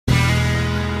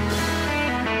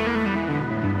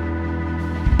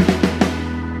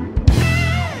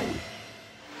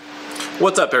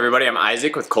What's up everybody, I'm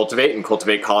Isaac with Cultivate and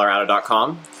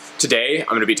cultivatecolorado.com. Today I'm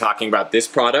going to be talking about this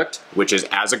product, which is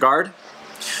AzaGuard.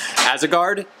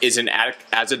 AzaGuard is an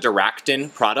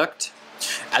Azadirachtin product.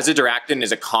 Azadirachtin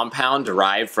is a compound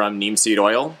derived from neem seed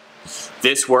oil.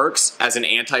 This works as an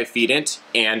anti-feedant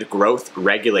and growth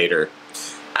regulator.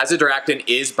 Azadirachtin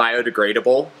is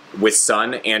biodegradable with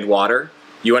sun and water.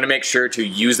 You want to make sure to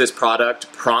use this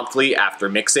product promptly after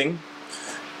mixing.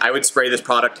 I would spray this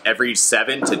product every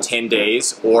 7 to 10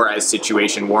 days or as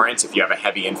situation warrants if you have a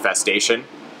heavy infestation.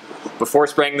 Before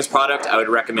spraying this product, I would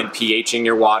recommend pHing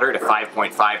your water to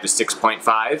 5.5 to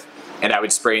 6.5, and I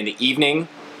would spray in the evening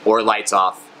or lights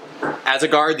off.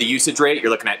 AzaGuard, the usage rate, you're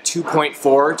looking at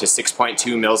 2.4 to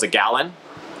 6.2 mils a gallon.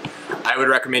 I would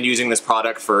recommend using this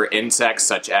product for insects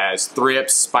such as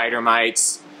thrips, spider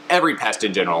mites, every pest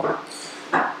in general.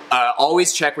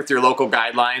 Always check with your local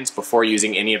guidelines before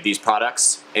using any of these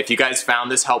products. If you guys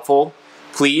found this helpful,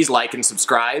 please like and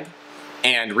subscribe,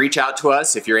 and reach out to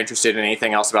us if you're interested in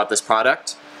anything else about this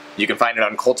product. You can find it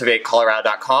on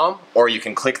cultivatecolorado.com, or you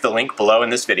can click the link below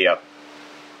in this video.